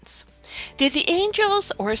Did the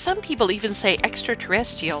angels, or some people even say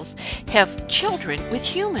extraterrestrials, have children with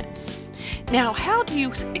humans? Now, how do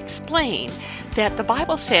you explain that the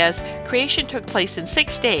Bible says creation took place in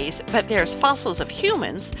 6 days, but there's fossils of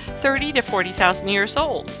humans 30 to 40,000 years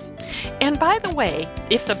old? And by the way,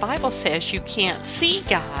 if the Bible says you can't see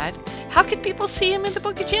God, how can people see Him in the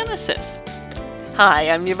book of Genesis? Hi,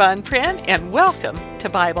 I'm Yvonne Pren, and welcome to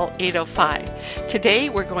Bible 805. Today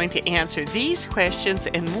we're going to answer these questions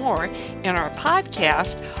and more in our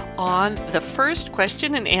podcast on the first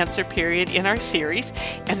question and answer period in our series,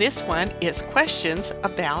 and this one is questions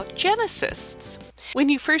about Genesis. When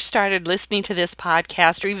you first started listening to this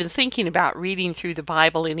podcast or even thinking about reading through the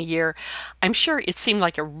Bible in a year, I'm sure it seemed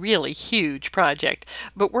like a really huge project,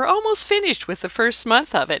 but we're almost finished with the first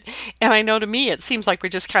month of it, and I know to me it seems like we're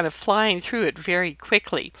just kind of flying through it very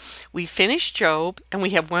quickly. We finished Job, and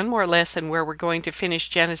we have one more lesson where we're going to finish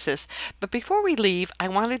Genesis, but before we leave, I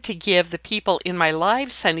wanted to give the people in my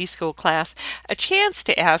live Sunday school class a chance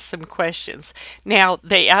to ask some questions. Now,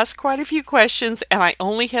 they asked quite a few questions, and I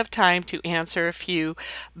only have time to answer a few.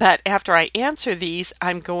 But after I answer these,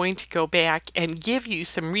 I'm going to go back and give you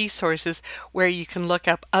some resources where you can look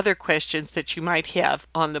up other questions that you might have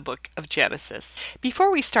on the book of Genesis.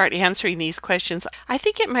 Before we start answering these questions, I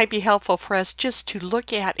think it might be helpful for us just to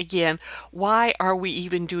look at again, why are we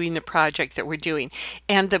even doing the project that we're doing?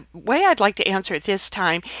 And the way I'd like to answer it this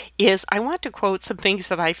time is I want to quote some things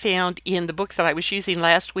that I found in the book that I was using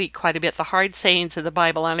last week quite a bit, The Hard Sayings of the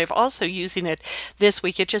Bible, and I'm also using it this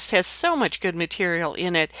week. It just has so much good material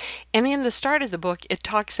in it. And in the start of the book, it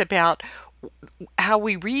talks about how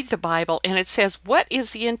we read the Bible, and it says, what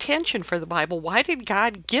is the intention for the Bible? Why did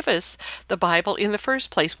God give us the Bible in the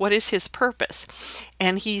first place? What is His purpose?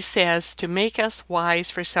 And He says, to make us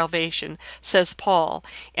wise for salvation, says Paul,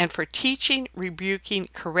 and for teaching, rebuking,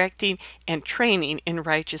 correcting, and training in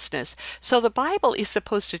righteousness. So the Bible is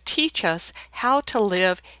supposed to teach us how to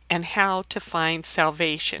live and how to find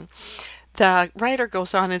salvation. The writer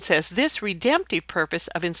goes on and says, this redemptive purpose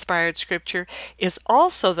of inspired scripture is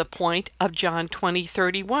also the point of John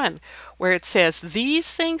 20:31, where it says,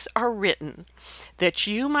 these things are written that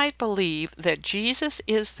you might believe that Jesus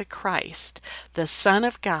is the Christ, the Son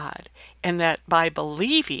of God, and that by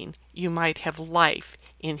believing you might have life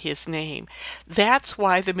in His name. That's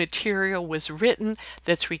why the material was written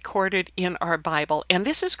that's recorded in our Bible. And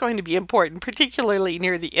this is going to be important, particularly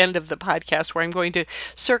near the end of the podcast, where I'm going to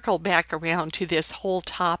circle back around to this whole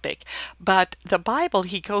topic. But the Bible,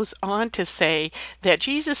 he goes on to say that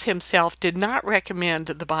Jesus himself did not recommend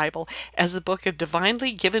the Bible as a book of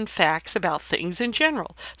divinely given facts about things in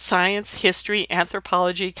general, science, history,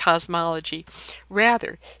 anthropology, cosmology.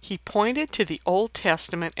 Rather, he pointed to the Old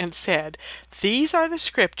Testament and said, these are the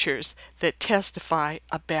scriptures that testify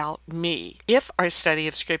about me. If our study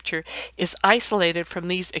of scripture is isolated from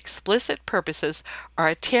these explicit purposes, our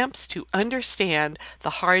attempts to understand the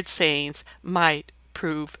hard sayings might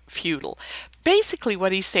prove futile. Basically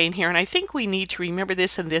what he's saying here, and I think we need to remember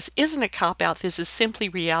this, and this isn't a cop-out, this is simply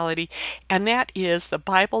reality, and that is the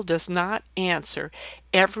Bible does not answer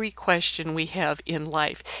every question we have in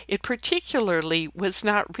life. It particularly was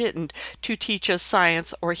not written to teach us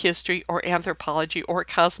science or history or anthropology or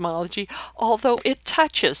cosmology, although it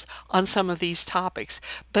touches on some of these topics,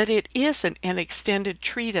 but it isn't an extended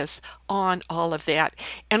treatise on all of that,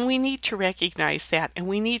 and we need to recognize that, and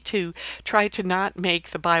we need to try to not make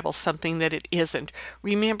the Bible something that it isn't.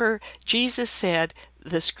 Remember, Jesus said,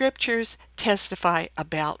 the scriptures testify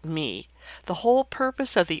about me. The whole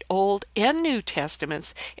purpose of the Old and New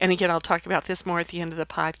Testaments, and again I'll talk about this more at the end of the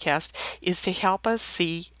podcast, is to help us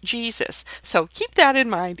see Jesus. So keep that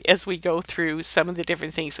in mind as we go through some of the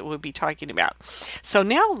different things that we'll be talking about. So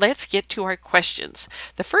now let's get to our questions.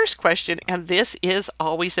 The first question, and this is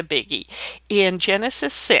always a biggie, in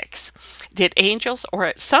Genesis 6, did angels,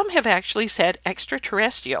 or some have actually said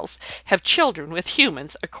extraterrestrials, have children with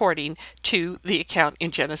humans according to the account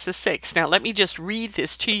in Genesis 6? Now let me just read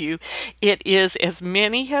this to you. It is, as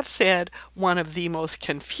many have said, one of the most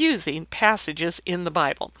confusing passages in the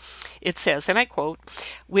Bible. It says, and I quote,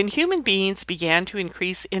 when human beings began to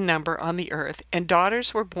increase in number on the earth, and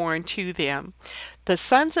daughters were born to them, the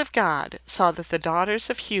sons of God saw that the daughters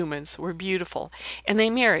of humans were beautiful, and they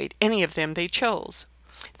married any of them they chose.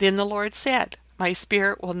 Then the Lord said, my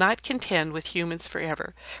spirit will not contend with humans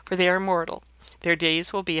forever, for they are mortal. Their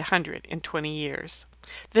days will be 120 years.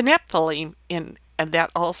 The Nephilim, and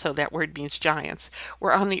that word means giants,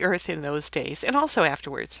 were on the earth in those days, and also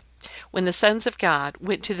afterwards. when the sons of God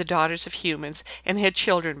went to the daughters of humans and had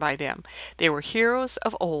children by them. They were heroes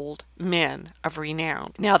of old, men of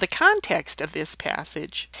renown. Now, the context of this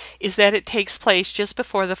passage is that it takes place just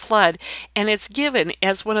before the flood, and it's given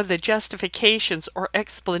as one of the justifications or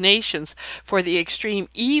explanations for the extreme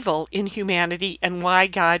evil in humanity and why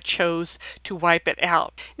God chose to wipe it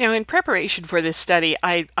out. Now, in preparation for this study,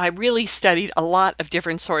 I really studied a lot of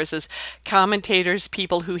different sources, commentators,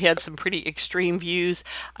 people who had some pretty extreme views.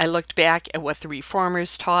 I looked back at what the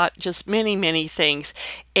reformers taught, just many, many things.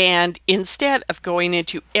 And instead of going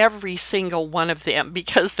into every single one of them,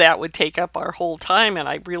 because that would take up our whole time, and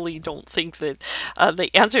I really don't think that the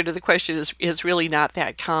answer to the question is really not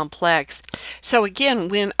that complex. So again,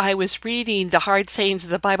 when I was reading the hard sayings of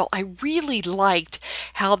the Bible, I really liked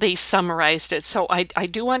how they summarized it. So I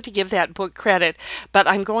do want to give that book credit, but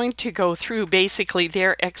I'm going to go through basically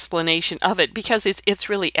their explanation of it because it's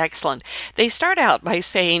really excellent. They start out by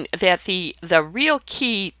saying that the real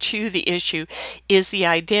key to the issue is the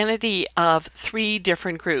identity of three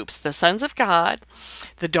different groups: the sons of God,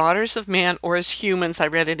 the daughters of men, or as humans, I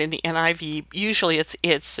read it in the NIV, usually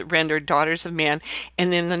it's rendered daughters of men,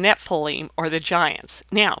 and then the Nephilim, or the giants.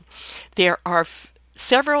 Now, there are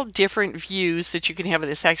several different views that you can have of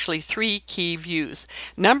this, actually three key views.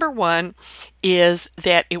 Number one is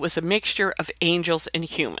that it was a mixture of angels and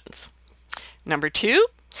humans. Number two,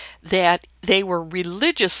 that they were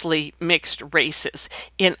religiously mixed races.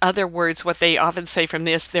 In other words, what they often say from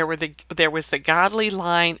this, there was the godly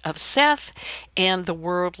line of Seth and the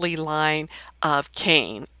worldly line of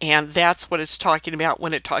Cain. And that's what it's talking about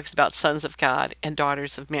when it talks about sons of God and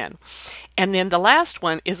daughters of men. And then the last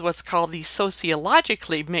one is what's called the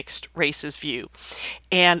sociologically mixed races view.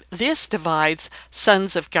 And this divides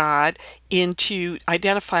sons of God into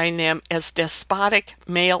identifying them as despotic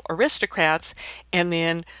male aristocrats, and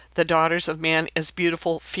then the daughters of men as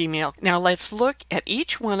beautiful female. Now let's look at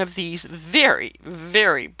each one of these very,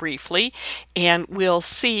 very briefly, and we'll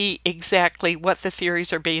see exactly what the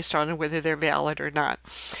theories are based on and whether they're valid or not.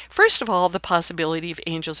 First of all, the possibility of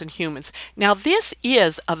angels and humans. Now this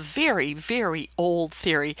is a very, very old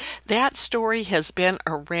theory. That story has been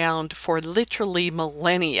around for literally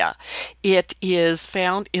millennia. It is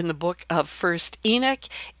found in the book of First Enoch,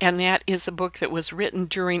 and that is a book that was written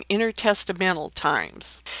during intertestamental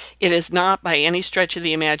times. It is not by any stretch of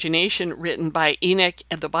the imagination written by Enoch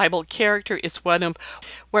and the Bible character. It's one of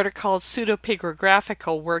what are called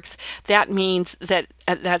pseudepigraphical works. That means that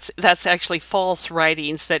that's actually false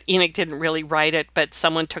writings, that Enoch didn't really write it, but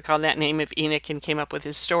someone took on that name of Enoch and came up with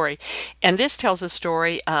his story. And this tells a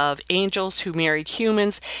story of angels who married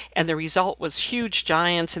humans, and the result was huge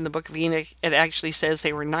giants. In the book of Enoch, it actually says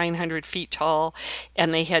they were 900 feet tall,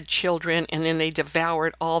 and they had children, and then they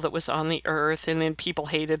devoured all that was on the earth, and then people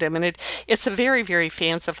hated him. And it's a very, very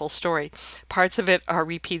fanciful story. Parts of it are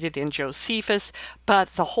repeated in Josephus,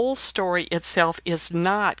 but the whole story itself is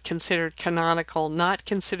not considered canonical, not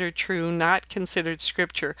considered true, not considered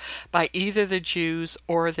scripture by either the Jews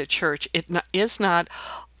or the church. It is not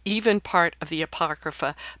even part of the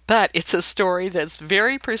Apocrypha, but it's a story that's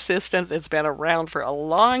very persistent, that's been around for a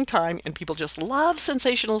long time, and people just love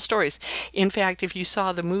sensational stories. In fact, if you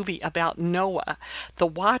saw the movie about Noah, the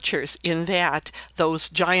Watchers in that, those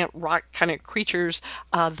giant rock kind of creatures,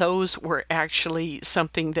 those were actually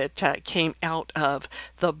something that came out of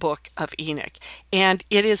the book of Enoch. And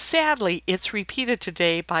it is sadly, it's repeated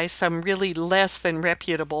today by some really less than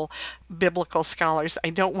reputable biblical scholars. I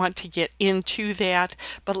don't want to get into that,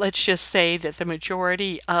 but let's just say that the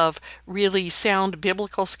majority of really sound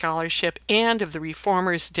biblical scholarship and of the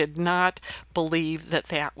reformers did not believe that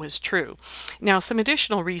that was true. Now, some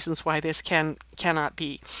additional reasons why this cannot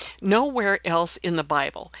be. Nowhere else in the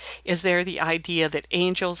Bible is there the idea that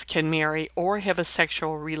angels can marry or have a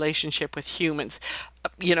sexual relationship with humans.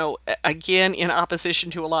 You know, again, in opposition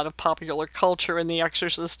to a lot of popular culture and The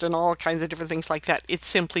Exorcist and all kinds of different things like that, it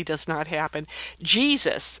simply does not happen.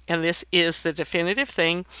 Jesus, and this is the definitive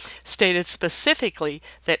thing, stated specifically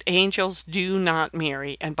that angels do not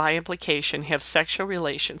marry and by implication have sexual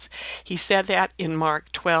relations. He said that in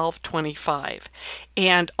Mark 12:25.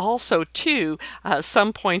 And also, too,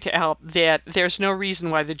 some point out that there's no reason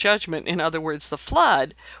why the judgment, in other words, the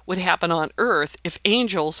flood, would happen on earth if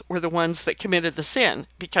angels were the ones that committed the sin,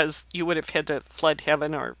 because you would have had to flood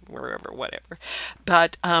heaven or wherever, whatever.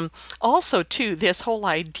 But also, too, this whole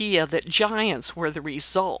idea that giants were the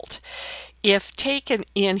result, if taken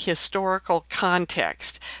in historical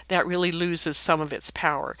context, that really loses some of its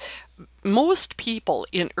power. Most people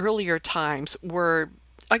in earlier times were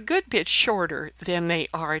a good bit shorter than they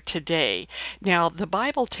are today. Now, the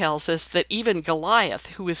Bible tells us that even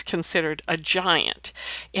Goliath, who is considered a giant,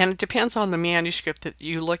 and it depends on the manuscript that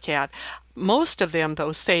you look at, most of them,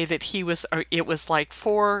 though, say that it was like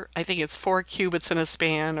I think it's 4 cubits in a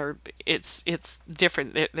span, or it's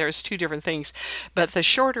different. There's two different things. But the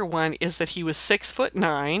shorter one is that he was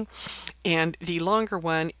 6'9", and the longer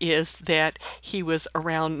one is that he was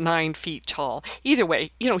around 9 feet tall. Either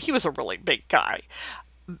way, he was a really big guy.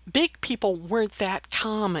 Big people weren't that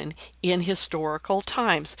common in historical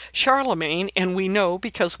times. Charlemagne, and we know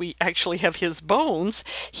because we actually have his bones,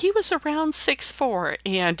 he was around 6'4",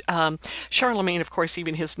 and Charlemagne, of course,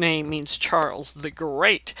 even his name means Charles the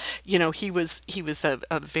Great. He was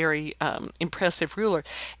a very impressive ruler.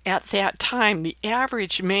 At that time, the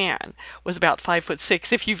average man was about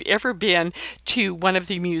 5'6". If you've ever been to one of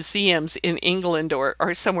the museums in England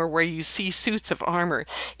or somewhere where you see suits of armor,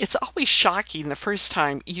 it's always shocking the first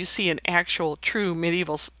time you see an actual true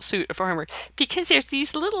medieval suit of armor, because there's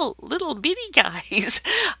these little bitty guys.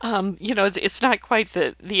 It's not quite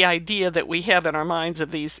the idea that we have in our minds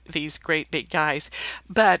of these great big guys.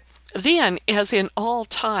 But then, as in all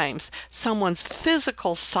times, someone's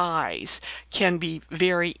physical size can be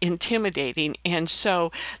very intimidating. And so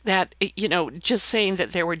that, just saying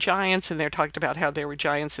that there were giants, and they're talked about how there were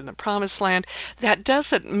giants in the Promised Land, that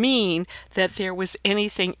doesn't mean that there was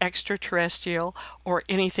anything extraterrestrial or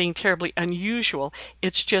anything terribly unusual.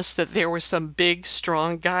 It's just that there were some big,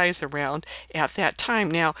 strong guys around at that time.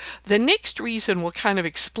 Now, the next reason will kind of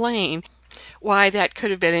explain why that could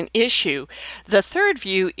have been an issue. The third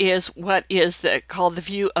view is what is called the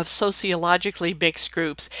view of sociologically mixed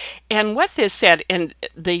groups. And what this said, and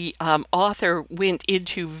the author went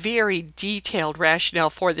into very detailed rationale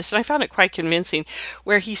for this, and I found it quite convincing,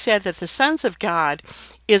 where he said that the sons of God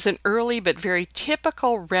is an early but very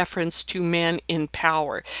typical reference to men in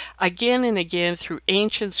power. Again and again through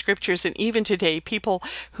ancient scriptures, and even today, people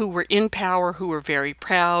who were in power, who were very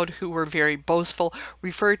proud, who were very boastful,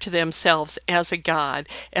 referred to themselves as a god,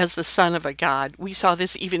 as the son of a god. We saw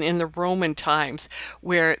this even in the Roman times,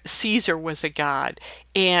 where Caesar was a god.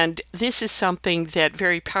 And this is something that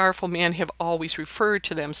very powerful men have always referred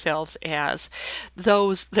to themselves as.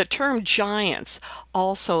 The term giants,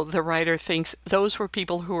 also the writer thinks those were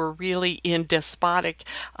people who were really in despotic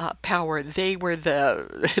power. They were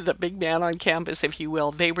the big man on campus, if you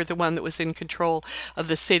will. They were the one that was in control of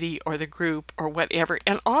the city or the group or whatever.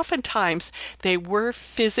 And oftentimes they were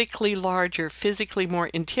physically larger, physically more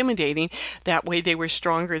intimidating. That way they were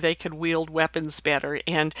stronger. They could wield weapons better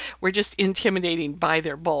and were just intimidating by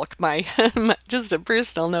their bulk. Just a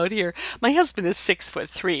personal note here, my husband is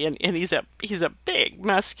 6'3", and he's a big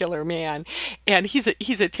muscular man, and he's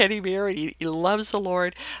a teddy bear, and he loves the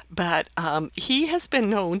Lord, but he has been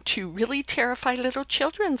known to really terrify little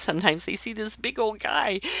children. Sometimes they see this big old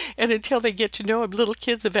guy, and until they get to know him, little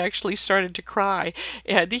kids have actually started to cry,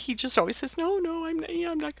 and he just always says, no, I'm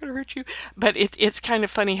not going to hurt you. But it's kind of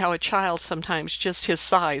funny how a child sometimes, just his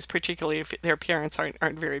size, particularly if their parents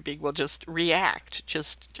aren't very big, will just react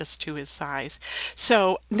just to his size.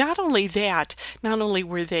 So not only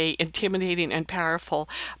were they intimidating and powerful,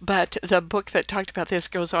 but the book that talked about this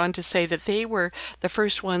goes on to say that they were the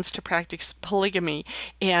first ones to practice polygamy,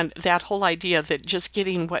 and that whole idea that just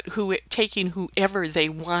taking whoever they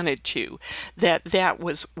wanted to, that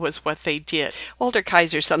was what they did. Walter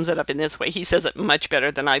Kaiser sums it up in this way. He says it much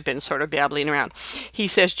better than I've been sort of babbling around. He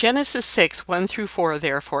says, Genesis 6:1-4,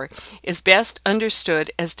 therefore, is best understood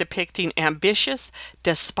as depicting ambitious,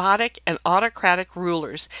 despotic, and autocratic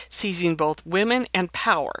rulers seizing both women and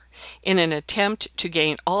power in an attempt to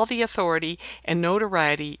gain all the authority and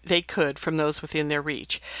notoriety they could from those within their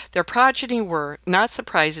reach. Their progeny were, not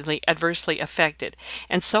surprisingly, adversely affected,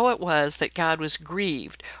 and so it was that God was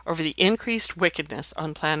grieved over the increased wickedness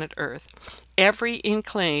on planet Earth. Every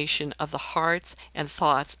inclination of the hearts and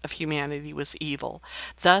thoughts of humanity was evil.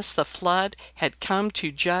 Thus the flood had come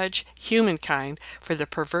to judge humankind for the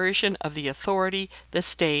perversion of the authority, the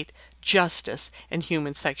state, justice, and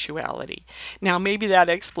human sexuality. Now, maybe that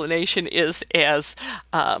explanation is as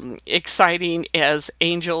exciting as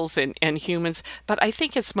angels and humans, but I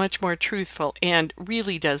think it's much more truthful and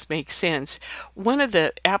really does make sense. One of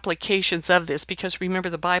the applications of this, because remember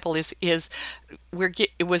the Bible is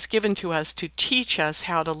it was given to us to teach us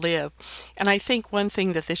how to live. And I think one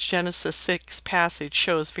thing that this Genesis 6 passage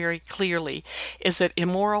shows very clearly is that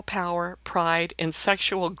immoral power, pride, and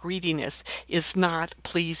sexual greediness is not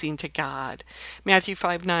pleasing to God. Matthew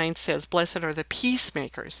 5:9 says, "Blessed are the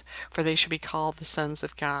peacemakers, for they shall be called the sons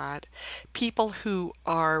of God." People who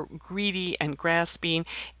are greedy and grasping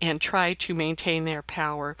and try to maintain their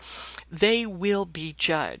power, they will be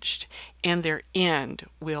judged, and their end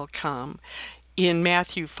will come. In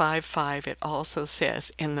Matthew 5:5, it also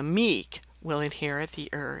says, "And the meek will inherit the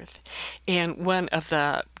earth." And one of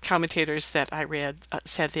the commentators that I read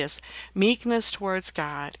said this: "Meekness towards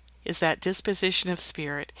God is that disposition of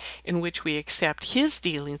spirit in which we accept His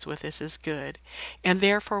dealings with us as good, and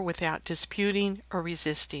therefore without disputing or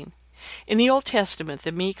resisting." In the Old Testament,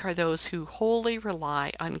 the meek are those who wholly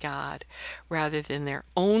rely on God rather than their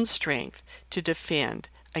own strength to defend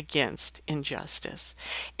against injustice.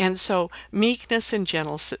 And so meekness and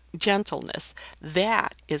gentleness,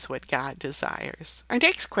 that is what God desires. Our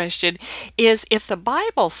next question is, if the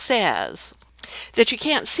Bible says that you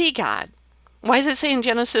can't see God, why does it say in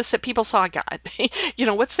Genesis that people saw God?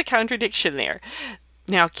 What's the contradiction there?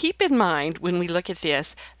 Now, keep in mind when we look at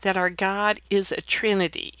this that our God is a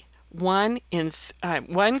Trinity. One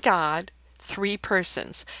God, three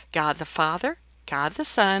persons: God the Father, God the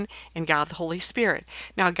Son, and God the Holy Spirit.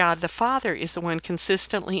 Now, God the Father is the one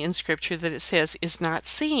consistently in Scripture that it says is not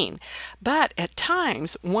seen. But at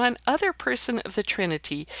times, one other person of the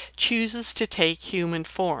Trinity chooses to take human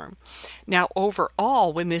form. Now,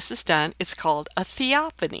 overall, when this is done, it's called a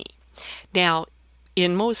theophany. Now,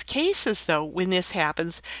 in most cases, though, when this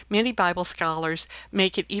happens, many Bible scholars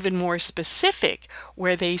make it even more specific,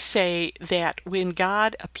 where they say that when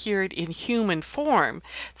God appeared in human form,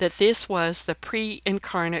 that this was the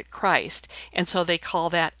pre-incarnate Christ, and so they call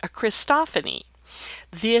that a Christophany.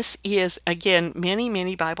 This is, again,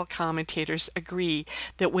 many Bible commentators agree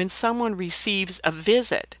that when someone receives a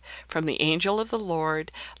visit from the angel of the Lord,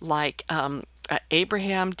 like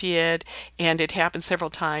Abraham did, and it happened several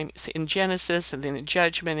times in Genesis and then in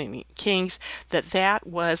Judgment and in Kings, that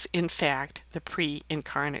was in fact the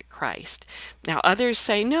pre-incarnate Christ. Now others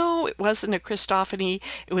say no, it wasn't a Christophany,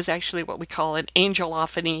 it was actually what we call an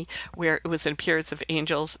angelophany, where it was an appearance of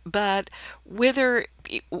angels. But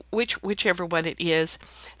whichever one it is,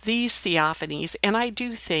 these theophanies, and I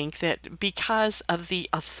do think that because of the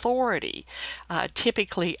authority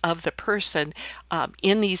typically of the person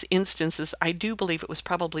in these instances, I do believe it was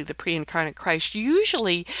probably the pre-incarnate Christ.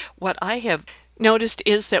 Usually what I have noticed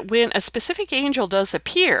is that when a specific angel does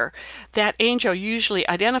appear, that angel usually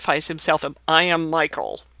identifies himself. I am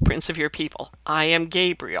Michael, Prince of your people. I am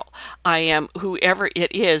Gabriel. I am whoever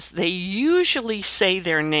it is. They usually say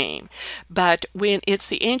their name. But when it's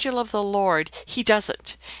the angel of the Lord, he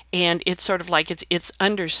doesn't. And it's sort of like it's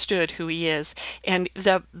understood who he is. And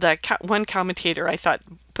the one commentator, I thought,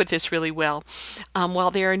 put this really well. While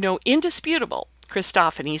there are no indisputable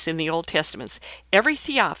Christophanies in the Old Testament, every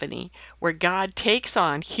theophany where God takes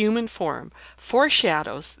on human form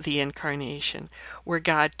foreshadows the incarnation, where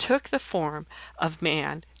God took the form of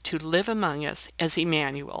man to live among us as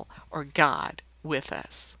Emmanuel, or God with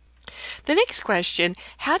us. The next question: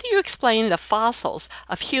 how do you explain the fossils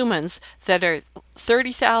of humans that are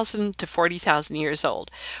 30,000 to 40,000 years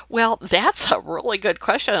old? Well, that's a really good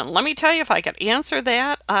question. And let me tell you, if I could answer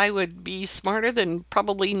that, I would be smarter than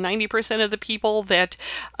probably 90% of the people that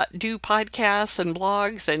do podcasts and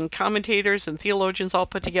blogs and commentators and theologians all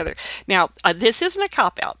put together. Now, this isn't a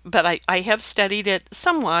cop-out, but I have studied it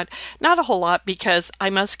somewhat, not a whole lot, because I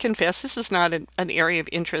must confess this is not an area of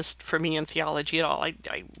interest for me in theology at all. I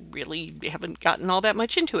really haven't gotten all that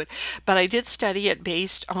much into it, but I did study it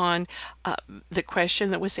based on the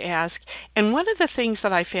question that was asked. And one of the things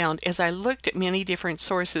that I found as I looked at many different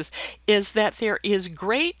sources is that there is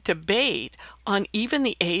great debate on even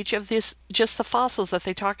the age of just the fossils that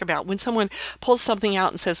they talk about. When someone pulls something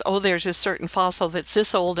out and says, oh, there's a certain fossil that's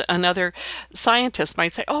this old, another scientist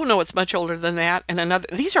might say, oh, no, it's much older than that. And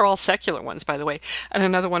these are all secular ones, by the way. And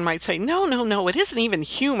another one might say, no, it isn't even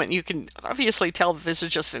human. You can obviously tell that this is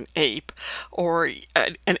just an ape, or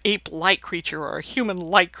an ape-like creature, or a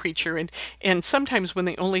human-like creature. And sometimes when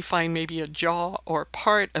they only find maybe a jaw or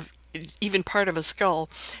part of even part of a skull,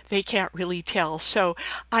 they can't really tell. So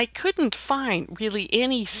I couldn't find really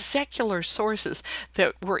any secular sources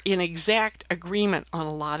that were in exact agreement on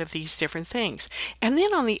a lot of these different things. And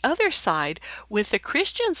then on the other side, with the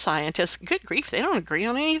Christian scientists, good grief, they don't agree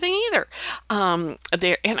on anything either.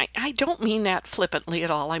 I don't mean that flippantly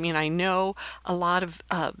at all. I mean, I know a lot of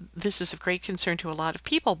this is of great concern to a lot of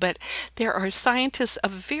people, but there are scientists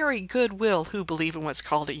of very good will who believe in what's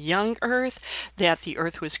called a young Earth, that the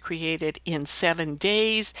Earth was created in 7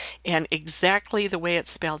 days and exactly the way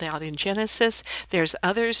it's spelled out in Genesis. There's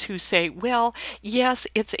others who say, well, yes,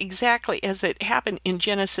 it's exactly as it happened in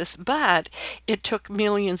Genesis, but it took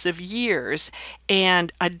millions of years,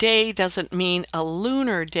 and a day doesn't mean a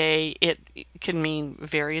lunar day. It can mean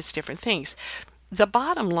various different things. The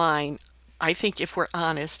bottom line, I think, if we're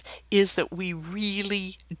honest, is that we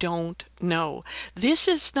really don't know. This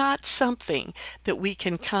is not something that we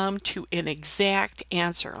can come to an exact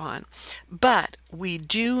answer on, but we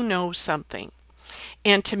do know something.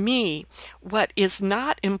 And to me, what is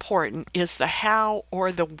not important is the how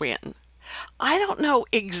or the when. I don't know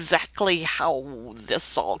exactly how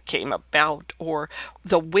this all came about, or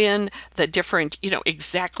the when, the different,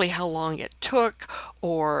 exactly how long it took,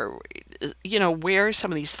 or, where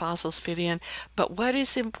some of these fossils fit in. But what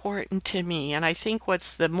is important to me, and I think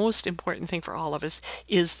what's the most important thing for all of us,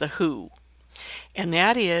 is the who. And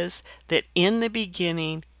that is that in the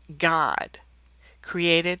beginning, God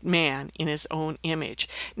created man in his own image.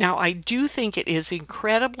 Now, I do think it is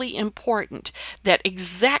incredibly important that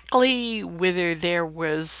exactly whether there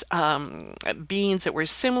was beings that were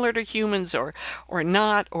similar to humans or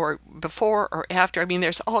not, or before or after, I mean,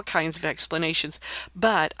 there's all kinds of explanations,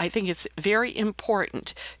 but I think it's very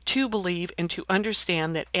important to believe and to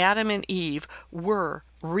understand that Adam and Eve were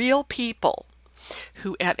real people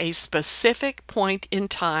who at a specific point in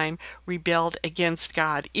time rebelled against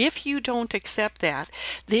God. If you don't accept that,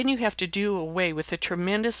 then you have to do away with a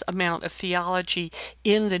tremendous amount of theology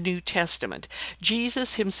in the New Testament.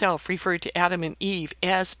 Jesus himself referred to Adam and Eve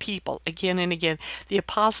as people again and again. The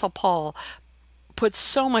Apostle Paul put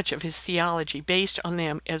so much of his theology based on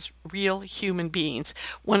them as real human beings.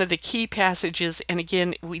 One of the key passages, and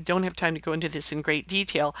again, we don't have time to go into this in great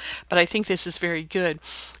detail, but I think this is very good,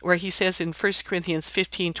 where he says in 1 Corinthians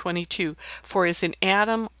 15:22, "For as in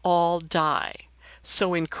Adam all die,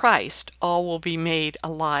 so in Christ all will be made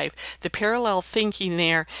alive." The parallel thinking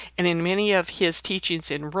there, and in many of his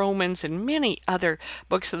teachings in Romans and many other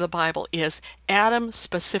books of the Bible, is Adam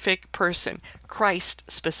specific person, Christ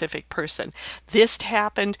specific person. This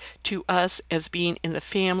happened to us as being in the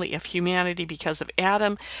family of humanity because of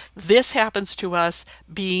Adam. This happens to us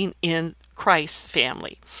being in Christ's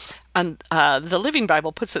family. The Living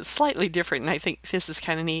Bible puts it slightly different, and I think this is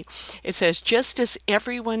kind of neat. It says, just as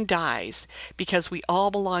everyone dies because we all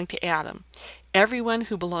belong to Adam, everyone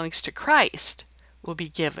who belongs to Christ will be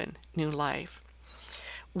given new life.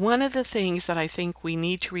 One of the things that I think we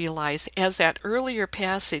need to realize, as that earlier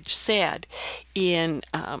passage said, in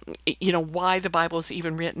why the Bible is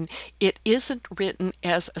even written, it isn't written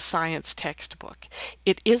as a science textbook.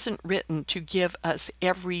 It isn't written to give us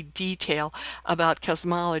every detail about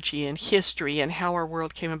cosmology and history and how our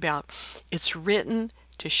world came about. It's written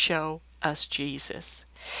to show us Jesus.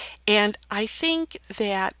 And I think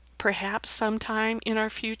that perhaps sometime in our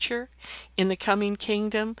future, in the coming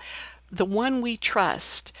kingdom, the one we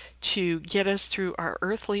trust to get us through our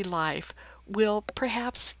earthly life will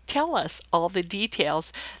perhaps tell us all the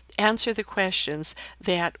details, answer the questions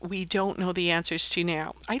that we don't know the answers to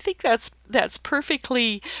now. I think that's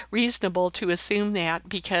perfectly reasonable to assume that,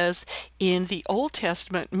 because in the Old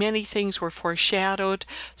Testament many things were foreshadowed,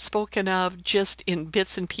 spoken of just in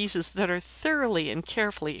bits and pieces that are thoroughly and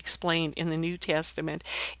carefully explained in the New Testament.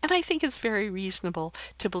 And I think it's very reasonable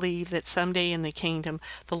to believe that someday in the kingdom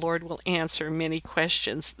the Lord will answer many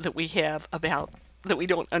questions that we have about that we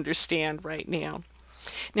don't understand right now.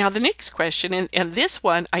 Now, the next question, and this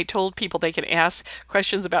one, I told people they can ask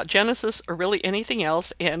questions about Genesis or really anything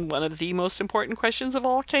else, and one of the most important questions of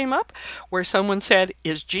all came up, where someone said,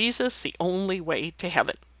 is Jesus the only way to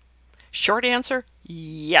heaven? Short answer,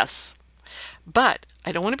 yes. But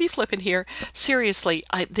I don't want to be flippant here. Seriously,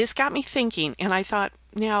 this got me thinking, and I thought,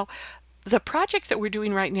 now, the project that we're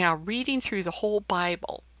doing right now, reading through the whole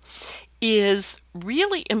Bible, is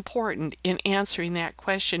really important in answering that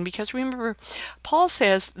question, because remember, Paul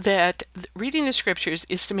says that reading the scriptures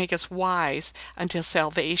is to make us wise unto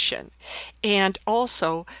salvation, and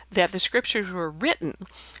also that the scriptures were written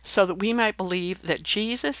so that we might believe that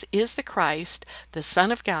Jesus is the Christ, the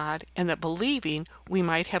Son of God, and that believing we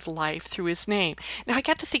might have life through his name. Now I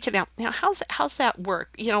got to thinking, now how's that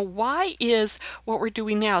work? Why is what we're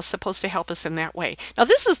doing now supposed to help us in that way? Now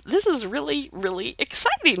this is really, really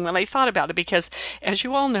exciting when I thought about it, because as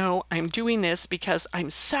you all know, I'm doing this because I'm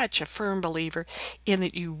such a firm believer in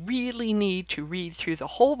that you really need to read through the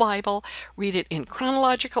whole Bible, read it in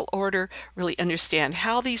chronological order, really understand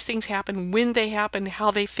how these things happen, when they happen, how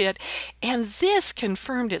they fit. And this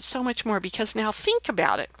confirmed it so much more, because now think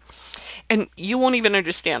about it. And you won't even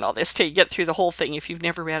understand all this till you get through the whole thing if you've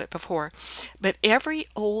never read it before. But every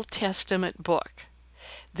Old Testament book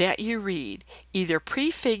that you read either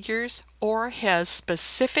prefigures or has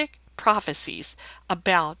specific prophecies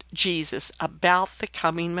about Jesus, about the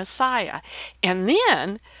coming Messiah. And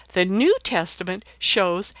then the New Testament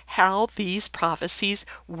shows how these prophecies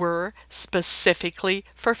were specifically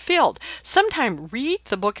fulfilled. Sometime read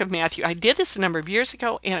the book of Matthew. I did this a number of years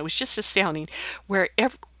ago, and it was just astounding, where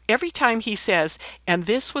every time he says, and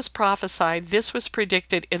this was prophesied, this was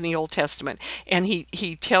predicted in the Old Testament, and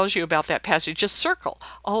he tells you about that passage, just circle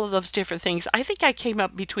all of those different things. I think I came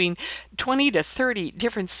up between 20 to 30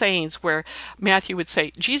 different sayings where Matthew would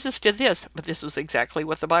say, Jesus did this, but this was exactly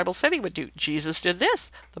what the Bible said he would do. Jesus did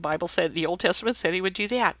this. The Bible said, the Old Testament said he would do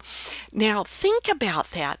that. Now think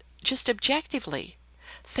about that just objectively.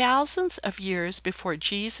 Thousands of years before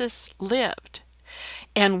Jesus lived.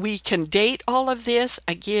 And we can date all of this,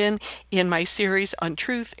 again, in my series on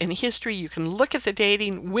truth and history. You can look at the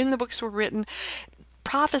dating, when the books were written,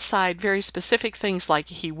 prophesied very specific things like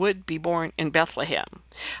he would be born in Bethlehem.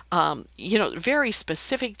 Very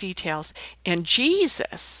specific details. And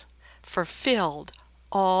Jesus fulfilled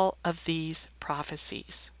all of these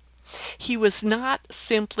prophecies. He was not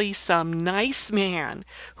simply some nice man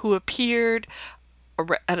who appeared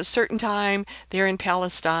at a certain time there in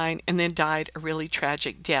Palestine and then died a really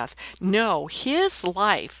tragic death. No, his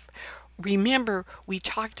life, remember, we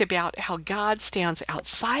talked about how God stands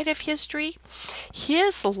outside of history.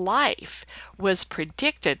 His life was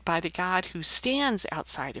predicted by the God who stands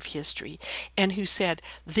outside of history and who said,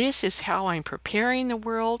 this is how I'm preparing the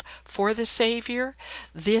world for the Savior.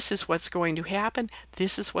 This is what's going to happen.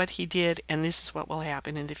 This is what he did, and this is what will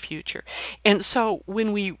happen in the future. And so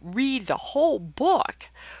when we read the whole book,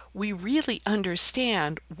 we really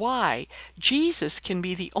understand why Jesus can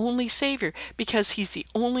be the only Savior, because he's the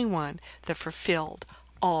only one that fulfilled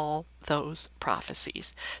all those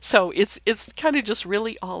prophecies. So it's kind of just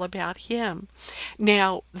really all about him.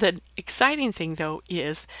 Now, the exciting thing, though,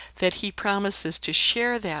 is that he promises to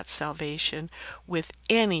share that salvation with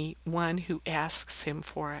anyone who asks him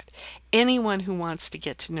for it, anyone who wants to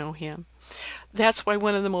get to know him. That's why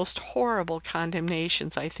one of the most horrible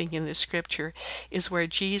condemnations, I think, in the scripture is where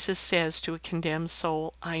Jesus says to a condemned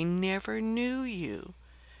soul, I never knew you.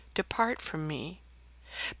 Depart from me.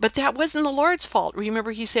 But that wasn't the Lord's fault.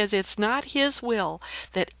 Remember, he says it's not his will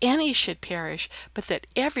that any should perish, but that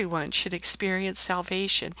everyone should experience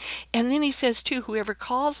salvation. And then he says, too, whoever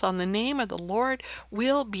calls on the name of the Lord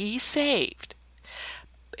will be saved.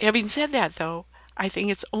 Having said that, though, I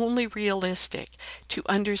think it's only realistic to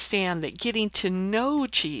understand that getting to know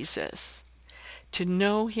Jesus, to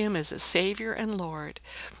know him as a Savior and Lord,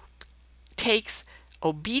 takes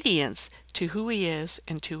obedience to who he is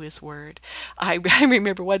and to his word. I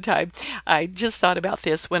remember one time I just thought about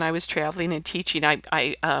this when I was traveling and teaching.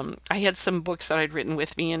 I had some books that I'd written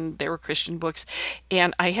with me, and they were Christian books,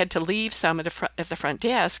 and I had to leave some at the front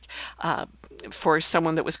desk for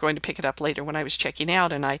someone that was going to pick it up later when I was checking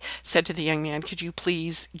out. And I said to the young man, could you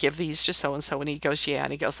please give these to so and so? And he goes, yeah.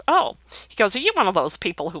 And he goes, are you one of those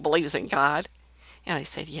people who believes in God? And I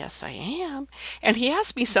said, yes, I am. And he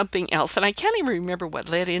asked me something else, and I can't even remember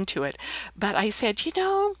what led into it. But I said,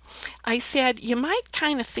 you might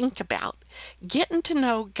kind of think about getting to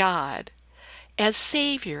know God as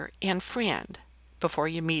Savior and friend before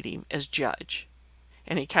you meet him as judge.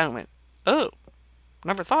 And he kind of went, oh,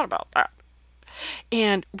 never thought about that.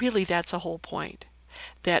 And really, that's the whole point.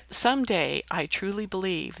 That someday I truly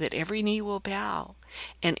believe that every knee will bow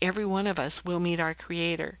and every one of us will meet our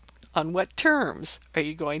Creator. On what terms are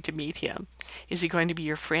you going to meet him? Is he going to be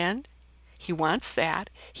your friend? He wants that.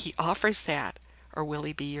 He offers that. Or will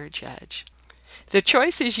he be your judge? The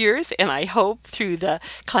choice is yours, and I hope through the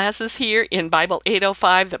classes here in Bible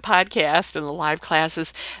 805, the podcast, and the live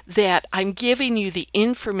classes, that I'm giving you the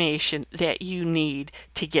information that you need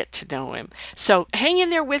to get to know Him. So hang in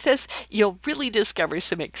there with us. You'll really discover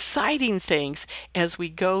some exciting things as we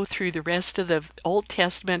go through the rest of the Old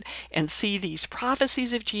Testament and see these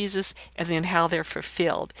prophecies of Jesus and then how they're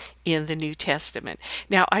fulfilled in the New Testament.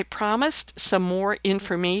 Now, I promised some more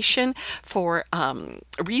information for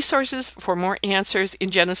resources for more answers in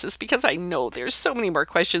Genesis, because I know there's so many more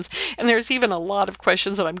questions, and there's even a lot of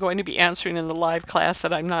questions that I'm going to be answering in the live class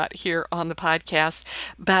that I'm not here on the podcast.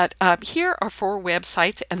 But here are 4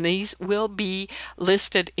 websites, and these will be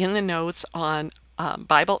listed in the notes on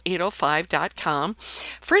Bible805.com.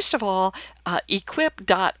 First of all,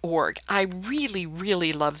 equip.org. I really,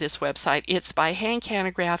 really love this website. It's by Hank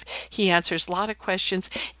Hanegraaff. He answers a lot of questions,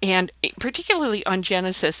 and particularly on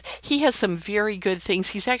Genesis, he has some very good things.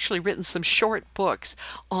 He's actually written some short books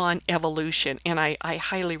on evolution, and I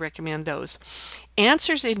highly recommend those.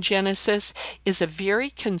 Answers in Genesis is a very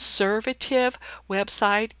conservative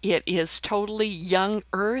website. It is totally young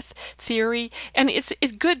earth theory, and it's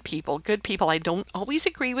good people. Good people. I don't always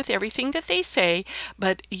agree with everything that they say,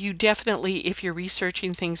 but you definitely, if you're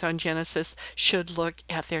researching things on Genesis, should look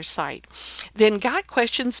at their site. Then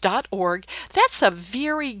GotQuestions.org. That's a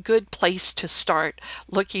very good place to start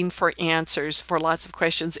looking for answers for lots of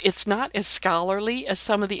questions. It's not as scholarly as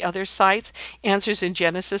some of the other sites. Answers in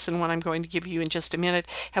Genesis, and what I'm going to give you in just a minute,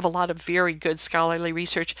 have a lot of very good scholarly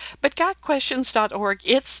research, but GotQuestions.org,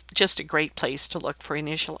 it's just a great place to look for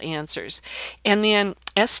initial answers. And then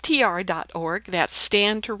str.org, that's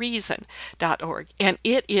standtoreason.org, and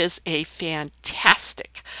it is a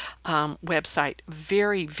fantastic website.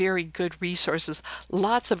 Very, very good resources,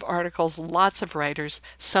 lots of articles, lots of writers,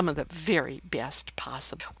 some of the very best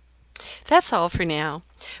possible. That's all for now.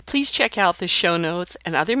 Please check out the show notes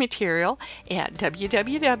and other material at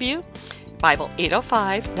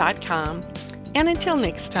www.bible805.com. And until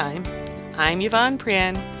next time, I'm Yvonne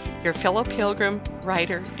Pren, your fellow pilgrim,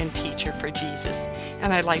 writer, and teacher for Jesus.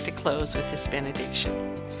 And I'd like to close with this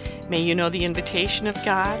benediction. May you know the invitation of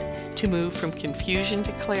God to move from confusion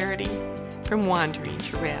to clarity, from wandering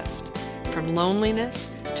to rest, from loneliness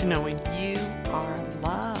to knowing you are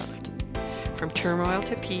loved, from turmoil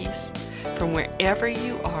to peace, from wherever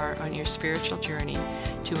you are on your spiritual journey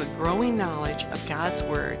to a growing knowledge of God's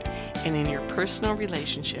Word and in your personal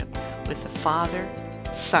relationship with the Father,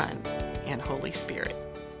 Son, and Holy Spirit.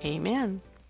 Amen.